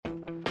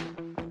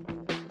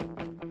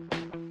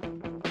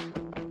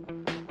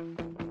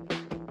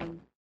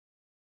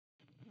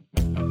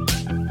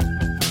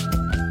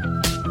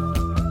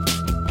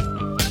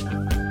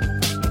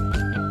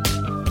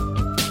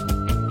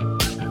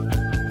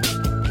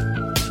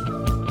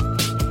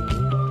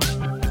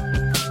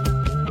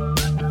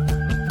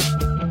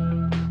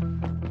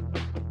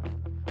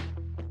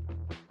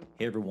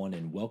Hey everyone,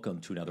 and welcome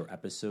to another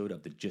episode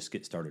of the Just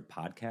Get Started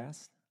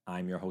podcast.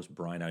 I'm your host,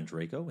 Brian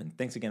Andraco, and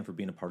thanks again for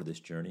being a part of this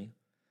journey.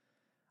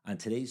 On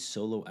today's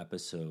solo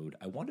episode,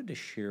 I wanted to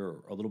share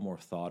a little more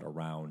thought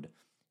around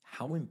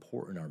how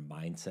important our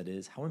mindset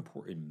is, how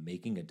important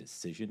making a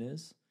decision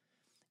is,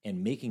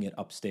 and making it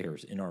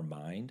upstairs in our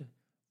mind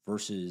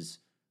versus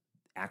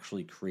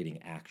actually creating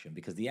action,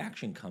 because the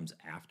action comes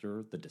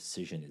after the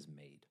decision is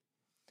made.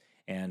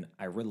 And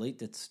I relate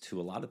this to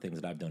a lot of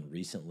things that I've done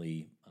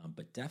recently,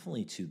 but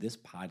definitely to this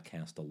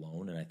podcast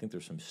alone. And I think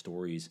there's some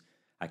stories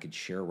I could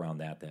share around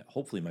that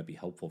hopefully might be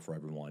helpful for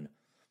everyone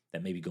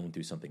that may be going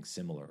through something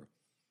similar,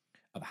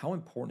 of how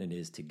important it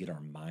is to get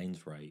our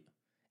minds right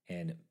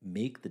and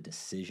make the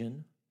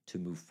decision to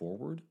move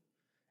forward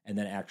and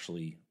then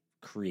actually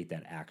create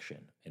that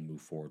action and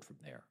move forward from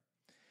there.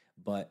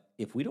 But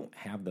if we don't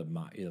have the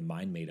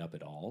mind made up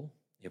at all,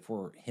 if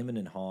we're hemming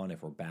and hawing,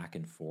 if we're back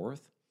and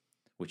forth,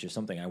 which is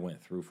something I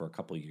went through for a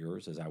couple of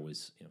years as I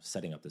was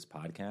setting up this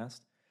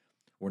podcast,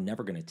 we're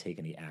never going to take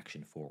any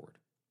action forward.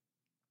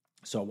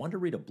 So I wanted to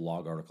read a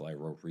blog article I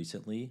wrote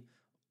recently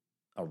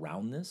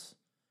around this,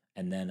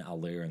 and then I'll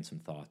layer in some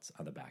thoughts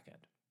on the back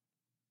end.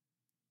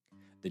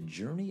 The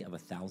journey of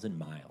 1,000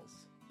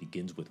 miles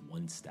begins with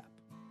one step.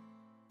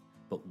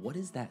 But what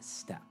is that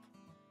step?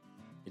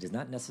 It is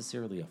not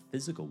necessarily a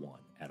physical one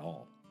at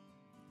all.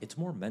 It's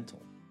more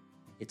mental.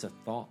 It's a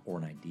thought or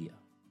an idea.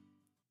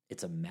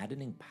 It's a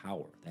maddening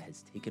power that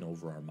has taken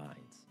over our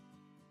minds.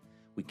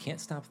 We can't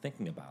stop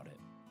thinking about it,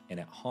 and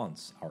it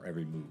haunts our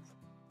every move.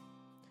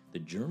 The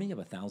journey of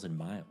 1,000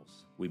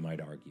 miles, we might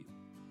argue,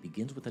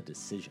 begins with a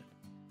decision.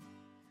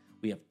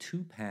 We have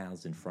two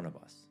paths in front of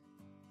us,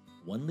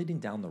 one leading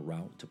down the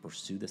route to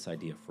pursue this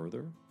idea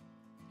further,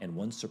 and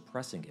one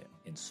suppressing it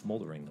and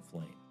smoldering the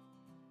flame.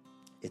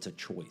 It's a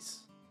choice.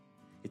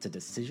 It's a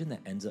decision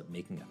that ends up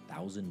making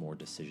 1,000 more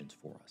decisions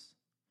for us.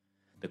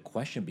 The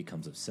question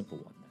becomes a simple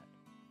one then.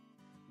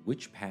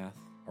 Which path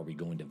are we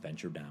going to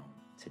venture down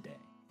today?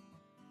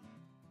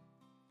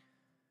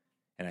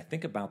 And I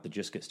think about the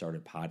Just Get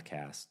Started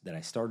podcast that I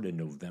started in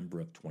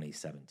November of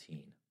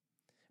 2017.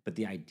 But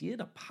the idea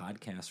to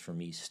podcast for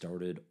me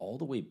started all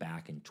the way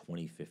back in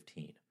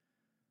 2015.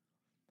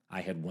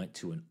 I had went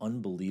to an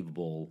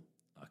unbelievable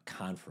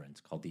conference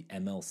called the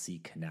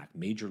MLC Connect,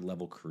 Major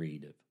Level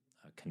Creative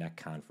Connect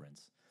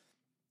Conference.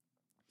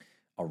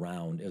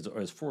 Around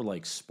as for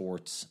like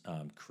sports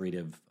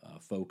creative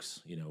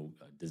folks,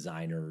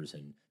 designers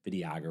and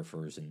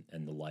videographers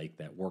and the like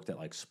that worked at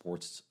like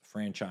sports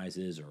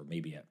franchises or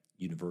maybe at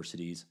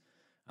universities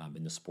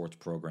in the sports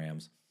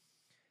programs.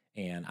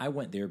 And I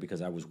went there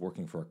because I was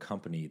working for a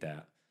company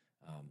that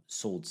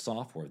sold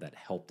software that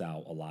helped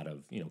out a lot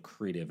of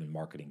creative and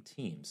marketing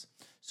teams.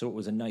 So it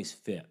was a nice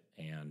fit,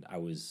 and I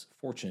was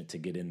fortunate to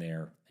get in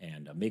there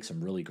and make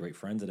some really great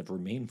friends that have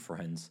remained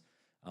friends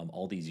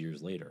all these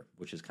years later,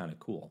 which is kind of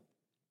cool.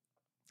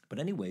 But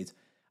anyways,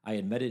 I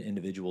had met an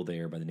individual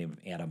there by the name of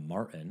Adam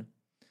Martin,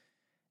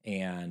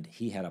 and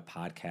he had a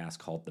podcast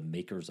called The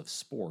Makers of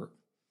Sport.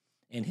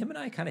 And him and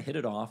I kind of hit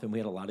it off, and we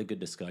had a lot of good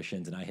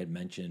discussions. And I had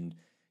mentioned,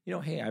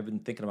 hey, I've been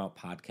thinking about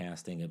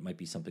podcasting. It might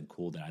be something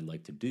cool that I'd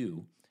like to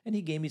do. And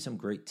he gave me some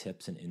great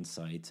tips and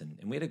insights, and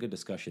we had a good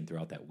discussion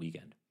throughout that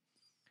weekend.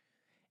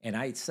 And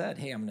I said,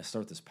 hey, I'm going to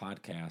start this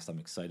podcast. I'm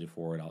excited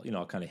for it.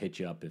 I'll kind of hit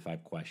you up if I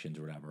have questions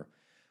or whatever.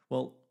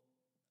 Well,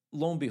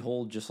 lo and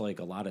behold, just like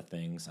a lot of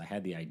things, I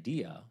had the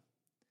idea,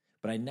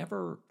 but I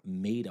never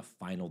made a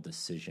final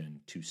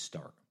decision to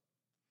start.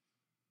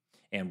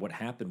 And what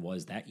happened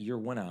was that year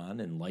went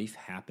on and life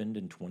happened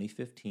in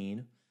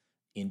 2015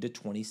 into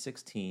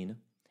 2016.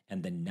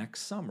 And the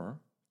next summer,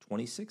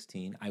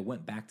 2016, I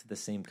went back to the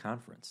same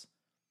conference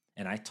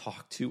and I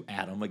talked to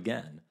Adam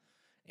again.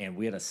 And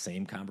we had a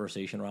same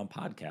conversation around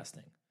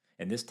podcasting.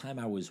 And this time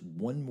I was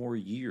one more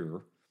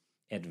year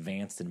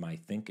advanced in my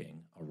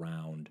thinking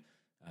around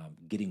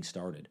getting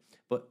started.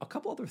 But a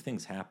couple other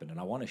things happened, and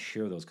I want to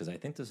share those because I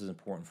think this is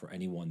important for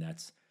anyone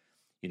that's,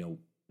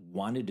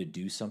 wanted to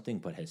do something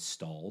but has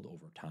stalled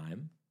over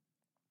time.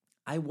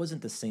 I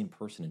wasn't the same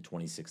person in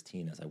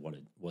 2016 as I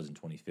was in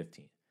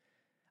 2015.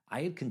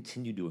 I had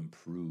continued to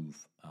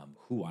improve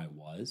who I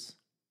was.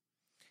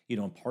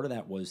 And part of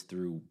that was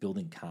through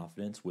building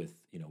confidence with,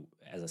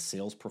 as a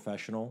sales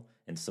professional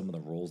and some of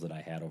the roles that I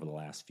had over the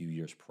last few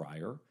years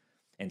prior,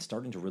 and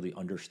starting to really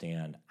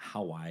understand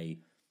how I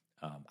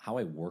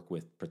work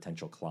with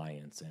potential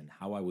clients and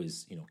how I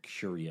was,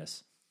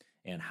 curious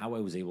and how I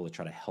was able to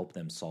try to help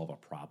them solve a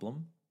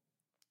problem,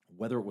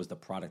 whether it was the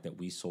product that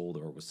we sold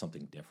or it was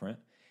something different.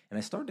 And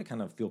I started to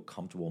kind of feel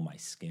comfortable in my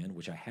skin,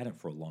 which I hadn't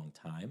for a long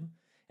time.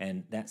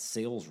 And that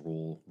sales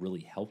role really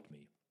helped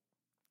me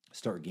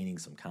start gaining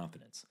some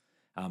confidence.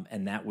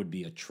 And that would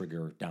be a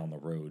trigger down the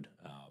road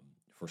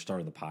for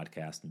starting the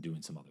podcast and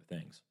doing some other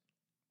things.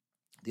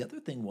 The other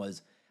thing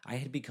was I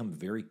had become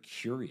very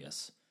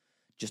curious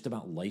just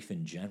about life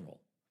in general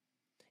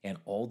and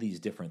all these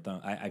different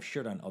things. I've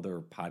shared on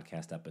other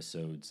podcast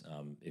episodes.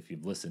 If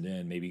you've listened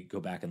in, maybe go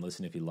back and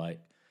listen if you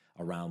like,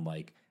 around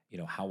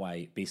how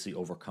I basically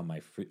overcome my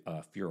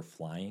fear of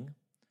flying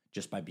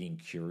just by being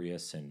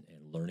curious and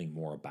learning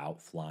more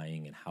about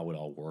flying and how it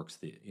all works,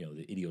 the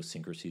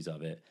idiosyncrasies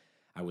of it.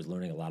 I was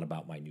learning a lot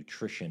about my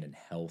nutrition and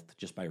health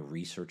just by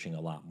researching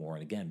a lot more.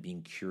 And again,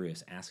 being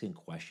curious, asking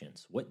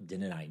questions. What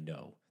didn't I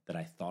know that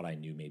I thought I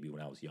knew maybe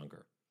when I was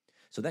younger?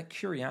 So that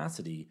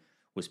curiosity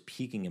was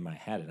peaking in my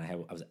head, and I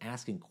was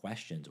asking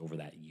questions over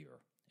that year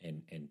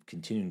and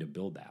continuing to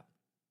build that.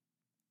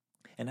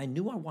 And I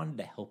knew I wanted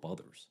to help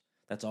others.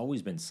 That's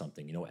always been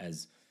something,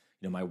 as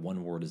my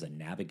one word is a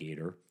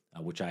navigator,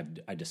 which I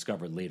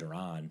discovered later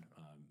on,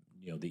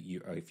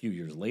 a few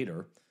years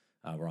later,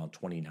 around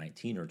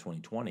 2019 or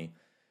 2020.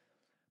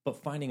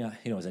 But finding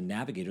as a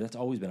navigator, that's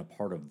always been a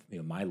part of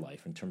my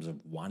life in terms of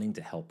wanting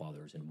to help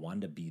others and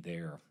wanting to be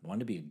there,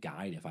 wanting to be a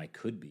guide if I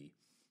could be,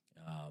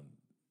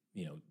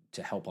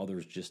 to help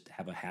others just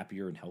have a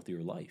happier and healthier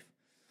life.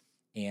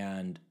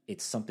 And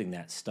it's something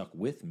that stuck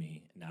with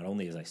me, not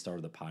only as I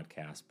started the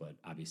podcast, but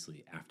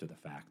obviously after the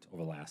fact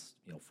over the last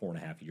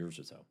 4.5 years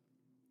or so.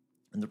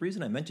 And the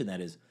reason I mention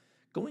that is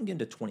going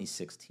into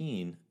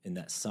 2016 in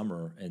that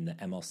summer in the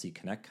MLC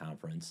Connect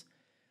conference,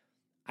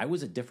 I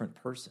was a different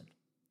person,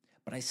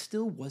 but I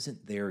still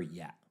wasn't there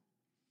yet.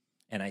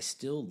 And I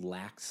still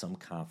lacked some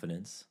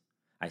confidence.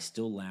 I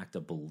still lacked a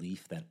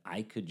belief that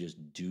I could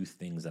just do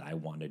things that I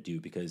want to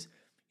do because,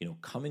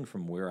 coming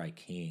from where I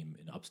came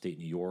in upstate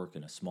New York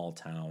in a small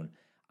town,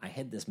 I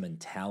had this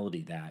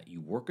mentality that you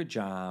work a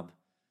job,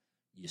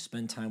 you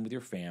spend time with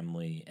your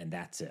family, and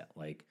that's it.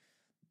 Like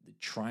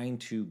trying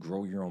to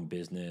grow your own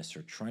business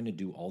or trying to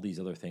do all these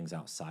other things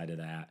outside of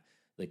that,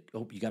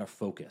 you got to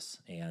focus.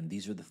 And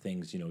these are the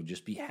things,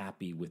 just be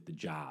happy with the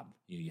job.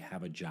 You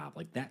have a job.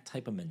 Like that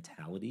type of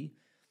mentality.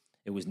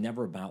 It was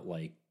never about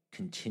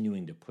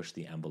continuing to push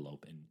the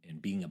envelope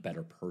and being a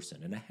better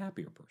person and a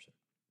happier person.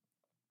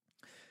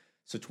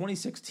 So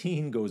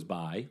 2016 goes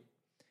by,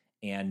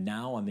 and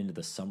now I'm into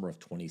the summer of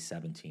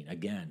 2017.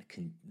 Again,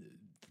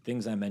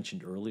 things I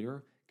mentioned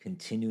earlier,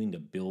 continuing to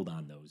build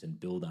on those,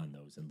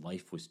 and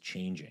life was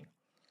changing.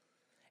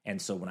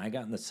 And so when I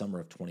got in the summer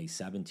of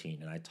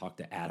 2017 and I talked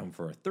to Adam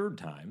for a third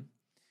time,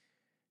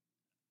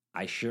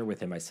 I share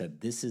with him, I said,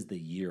 this is the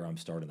year I'm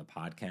starting the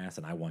podcast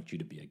and I want you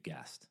to be a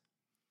guest.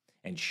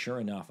 And sure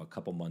enough, a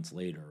couple months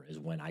later is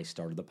when I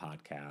started the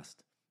podcast,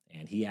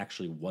 and he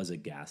actually was a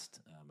guest.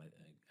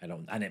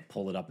 I didn't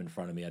pull it up in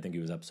front of me. I think it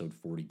was episode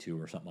 42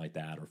 or something like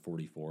that, or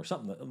 44,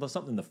 something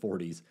in the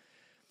 40s.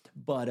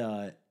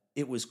 But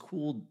it was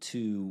cool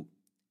to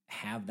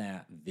have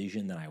that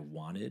vision that I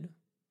wanted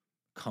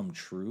come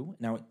true.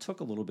 Now, it took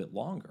a little bit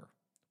longer,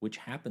 which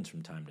happens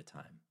from time to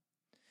time.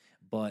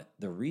 But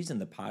the reason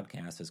the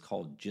podcast is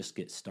called Just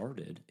Get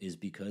Started is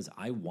because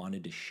I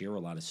wanted to share a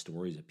lot of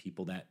stories of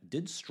people that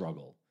did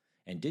struggle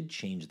and did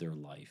change their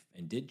life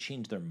and did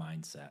change their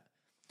mindset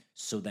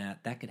so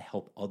that could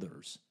help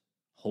others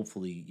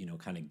hopefully,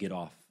 kind of get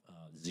off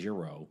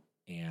zero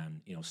and,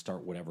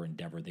 start whatever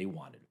endeavor they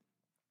wanted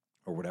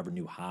or whatever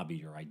new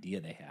hobby or idea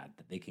they had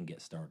that they can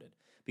get started.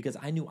 Because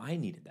I knew I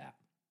needed that.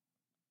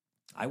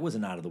 I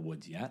wasn't out of the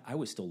woods yet. I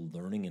was still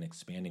learning and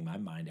expanding my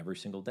mind every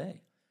single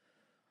day.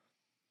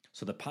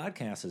 So the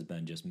podcast has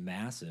been just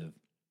massive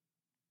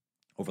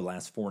over the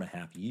last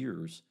 4.5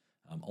 years,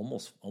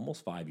 almost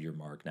 5-year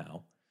mark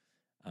now,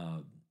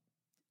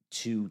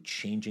 to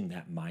changing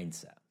that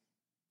mindset.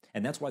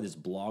 And that's why this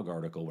blog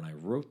article, when I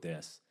wrote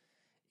this,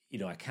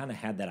 I kind of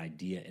had that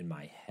idea in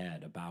my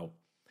head about,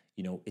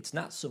 it's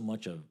not so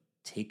much of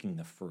taking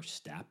the first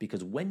step,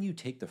 because when you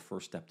take the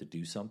first step to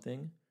do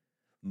something,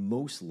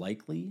 most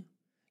likely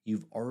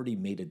you've already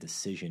made a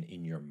decision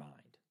in your mind.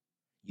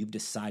 You've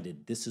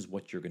decided this is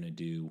what you're going to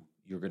do.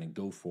 You're going to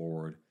go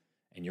forward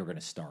and you're going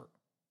to start.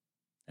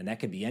 And that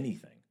could be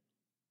anything,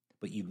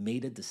 but you've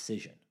made a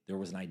decision. There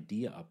was an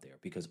idea up there,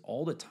 because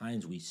all the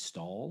times we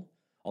stall,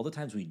 all the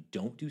times we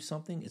don't do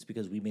something, it's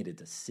because we made a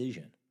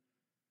decision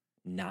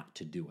not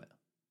to do it.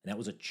 And that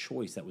was a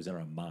choice that was in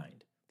our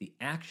mind. The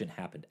action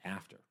happened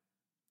after.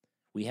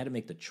 We had to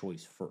make the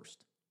choice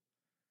first.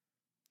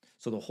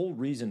 So the whole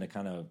reason to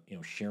kind of,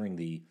 sharing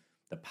the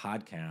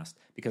podcast,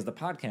 because the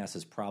podcast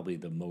is probably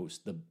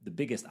the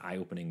biggest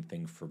eye-opening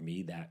thing for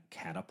me that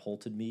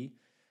catapulted me.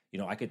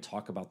 I could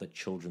talk about the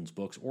children's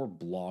books or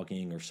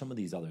blogging or some of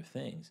these other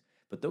things,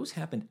 but those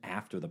happened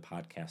after the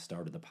podcast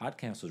started. The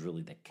podcast was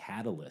really the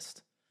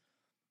catalyst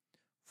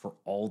for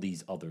all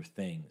these other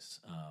things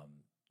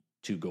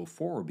to go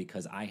forward,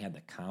 because I had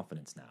the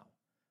confidence now.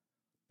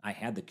 I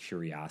had the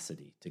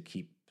curiosity to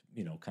keep,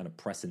 kind of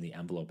pressing the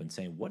envelope and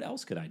saying, what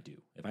else could I do?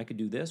 If I could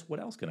do this, what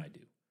else could I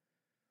do?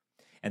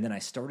 And then I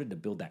started to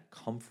build that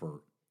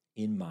comfort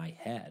in my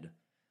head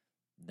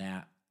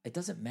that it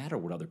doesn't matter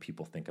what other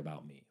people think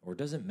about me, or it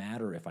doesn't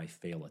matter if I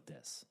fail at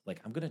this. Like,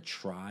 I'm going to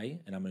try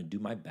and I'm going to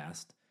do my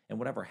best, and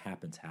whatever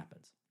happens,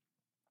 happens.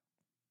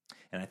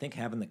 And I think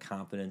having the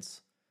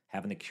confidence,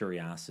 having the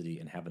curiosity,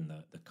 and having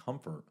the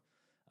comfort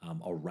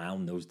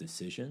around those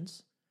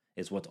decisions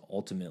is what's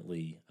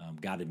ultimately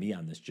guided me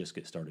on this Just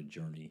Get Started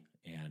journey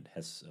and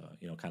has,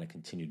 kind of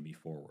continued me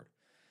forward.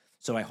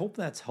 So I hope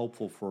that's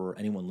helpful for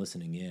anyone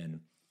listening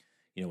in,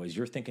 as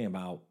you're thinking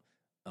about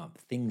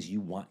things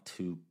you want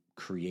to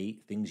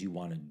create, things you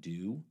want to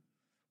do,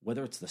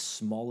 whether it's the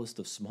smallest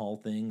of small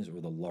things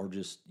or the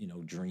largest,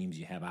 dreams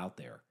you have out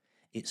there,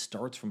 it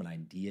starts from an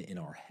idea in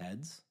our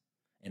heads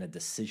and a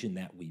decision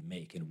that we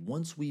make. And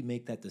once we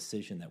make that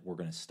decision that we're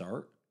going to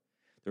start,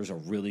 there's a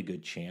really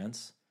good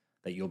chance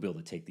that you'll be able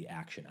to take the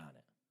action on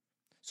it.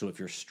 So if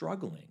you're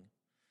struggling,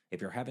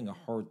 if you're having a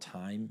hard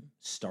time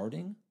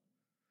starting,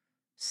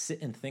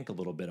 sit and think a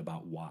little bit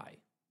about why.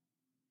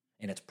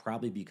 And it's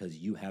probably because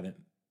you haven't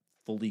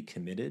fully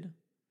committed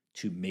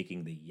to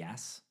making the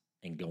yes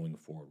and going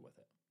forward with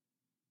it.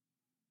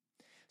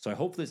 So I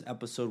hope this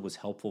episode was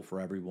helpful for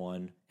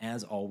everyone.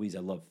 As always, I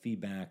love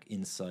feedback,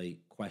 insight,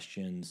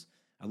 questions.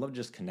 I love to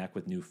just connect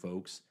with new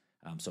folks.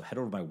 So head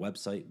over to my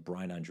website,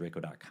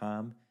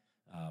 brianondrako.com.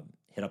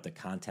 Hit up the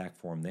contact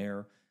form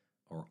there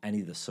or any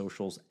of the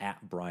socials at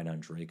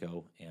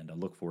brianondrako. And I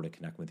look forward to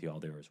connecting with you all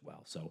there as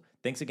well. So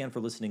thanks again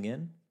for listening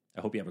in.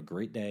 I hope you have a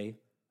great day,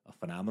 a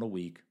phenomenal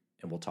week,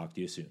 and we'll talk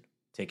to you soon.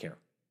 Take care.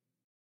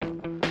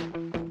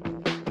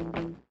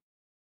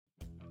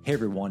 Hey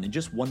everyone, and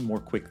just one more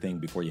quick thing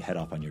before you head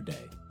off on your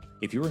day.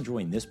 If you're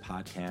enjoying this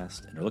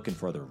podcast and are looking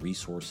for other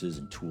resources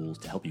and tools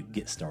to help you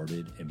get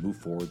started and move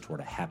forward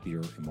toward a happier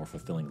and more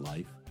fulfilling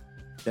life,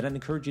 then I'd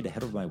encourage you to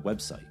head over to my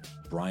website,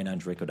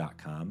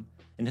 brianondrako.com,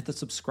 and hit the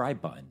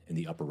subscribe button in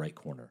the upper right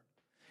corner.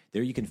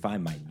 There you can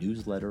find my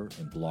newsletter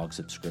and blog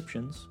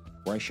subscriptions,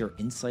 where I share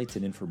insights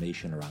and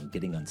information around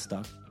getting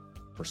unstuck,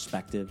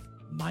 perspective,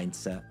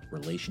 mindset,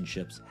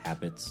 relationships,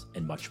 habits,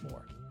 and much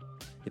more.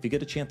 If you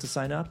get a chance to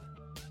sign up,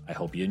 I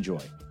hope you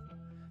enjoy.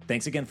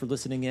 Thanks again for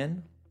listening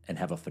in, and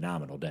have a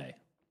phenomenal day.